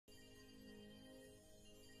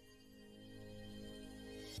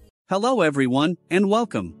Hello everyone, and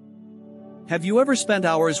welcome. Have you ever spent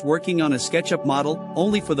hours working on a SketchUp model,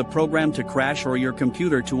 only for the program to crash or your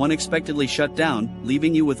computer to unexpectedly shut down,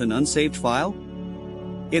 leaving you with an unsaved file?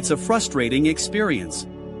 It's a frustrating experience.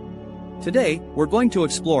 Today, we're going to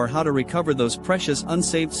explore how to recover those precious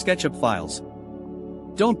unsaved SketchUp files.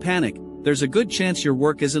 Don't panic, there's a good chance your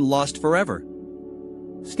work isn't lost forever.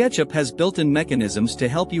 SketchUp has built-in mechanisms to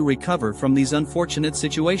help you recover from these unfortunate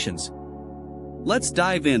situations. Let's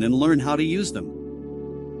dive in and learn how to use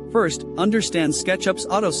them. First, understand SketchUp's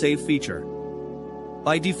autosave feature.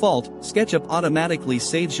 By default, SketchUp automatically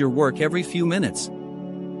saves your work every few minutes.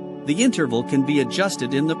 The interval can be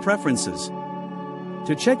adjusted in the Preferences.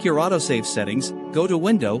 To check your autosave settings, go to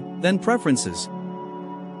Window, then Preferences.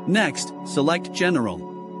 Next, select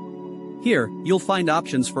General. Here, you'll find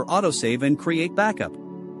options for autosave and Create Backup.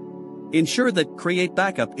 Ensure that Create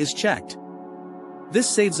Backup is checked. This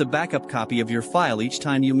saves a backup copy of your file each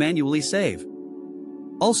time you manually save.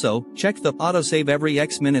 Also, check the Autosave every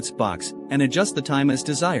X minutes box and adjust the time as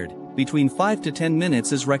desired. Between 5 to 10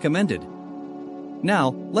 minutes is recommended.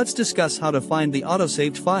 Now, let's discuss how to find the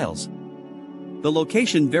autosaved files. The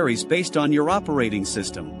location varies based on your operating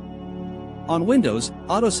system. On Windows,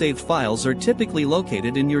 autosaved files are typically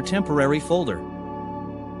located in your temporary folder.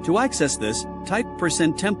 To access this, type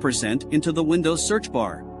 %temp% into the Windows search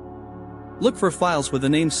bar. Look for files with a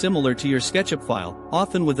name similar to your SketchUp file,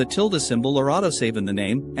 often with a tilde symbol or autosave in the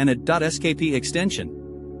name, and a .skp extension.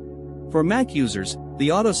 For Mac users, the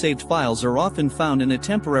autosaved files are often found in a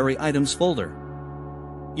temporary items folder.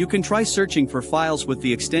 You can try searching for files with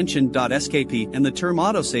the extension .skp and the term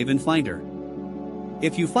autosave in Finder.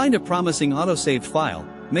 If you find a promising autosaved file,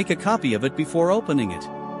 make a copy of it before opening it.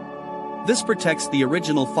 This protects the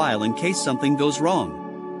original file in case something goes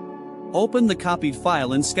wrong. Open the copied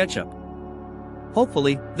file in SketchUp.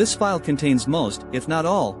 Hopefully, this file contains most, if not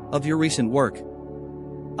all, of your recent work.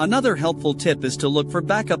 Another helpful tip is to look for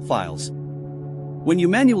backup files. When you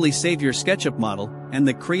manually save your SketchUp model, and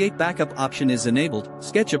the Create Backup option is enabled,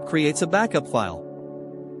 SketchUp creates a backup file.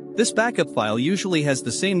 This backup file usually has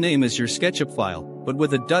the same name as your SketchUp file, but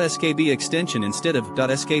with a .skb extension instead of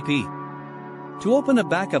 .skp. To open a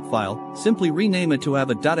backup file, simply rename it to have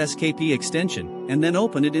a .skp extension, and then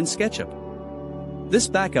open it in SketchUp. This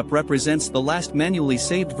backup represents the last manually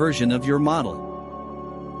saved version of your model.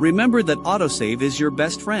 Remember that autosave is your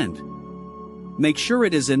best friend. Make sure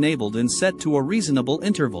it is enabled and set to a reasonable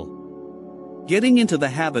interval. Getting into the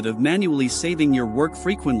habit of manually saving your work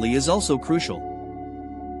frequently is also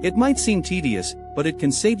crucial. It might seem tedious, but it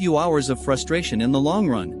can save you hours of frustration in the long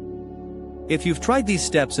run. If you've tried these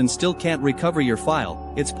steps and still can't recover your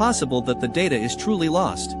file, it's possible that the data is truly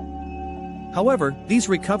lost. However, these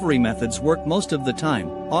recovery methods work most of the time,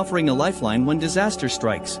 offering a lifeline when disaster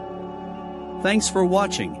strikes. Thanks for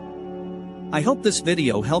watching. I hope this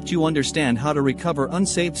video helped you understand how to recover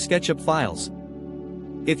unsaved SketchUp files.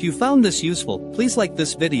 If you found this useful, please like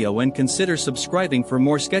this video and consider subscribing for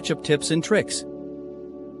more SketchUp tips and tricks.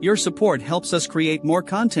 Your support helps us create more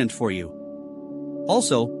content for you.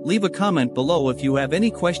 Also, leave a comment below if you have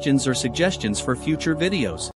any questions or suggestions for future videos.